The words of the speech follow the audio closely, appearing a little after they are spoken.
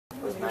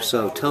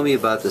So tell me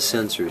about the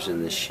sensors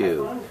in the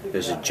shoe.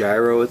 There's a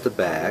gyro at the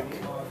back,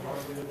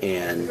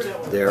 and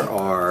there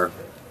are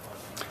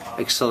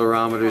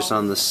accelerometers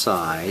on the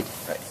side.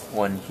 Right.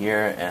 One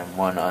here and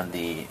one on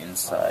the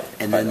inside.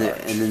 And then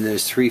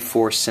there's 3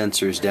 force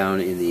sensors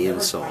down in the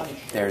insole.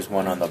 There's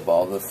one on the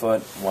ball of the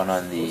foot, one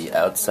on the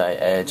outside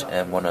edge,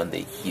 and one on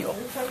the heel.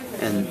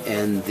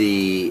 And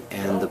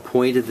the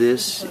point of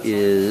this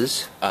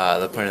is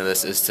the point of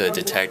this is to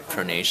detect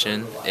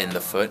pronation in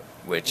the foot,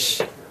 which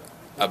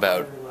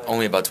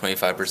only about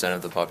 25%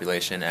 of the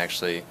population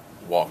actually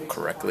walk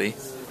correctly,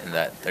 in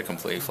that they're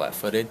completely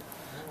flat-footed.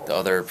 The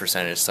other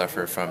percentage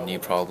suffer from knee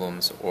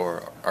problems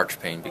or arch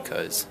pain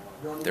because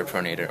they're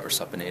pronated or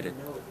supinated,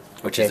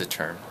 which is a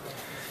term.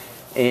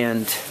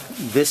 And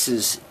this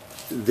is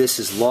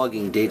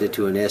logging data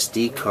to an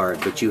SD card,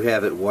 but you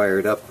have it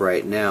wired up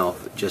right now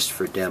just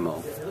for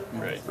demo.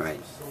 Right. Right.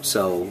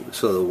 So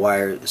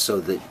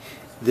that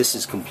this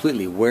is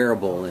completely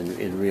wearable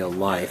in real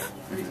life.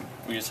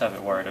 We just have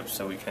it wired up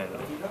so we can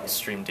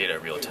stream data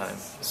real time,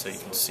 so you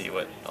can see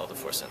what all the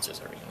force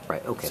sensors are reading.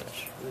 Right. Okay.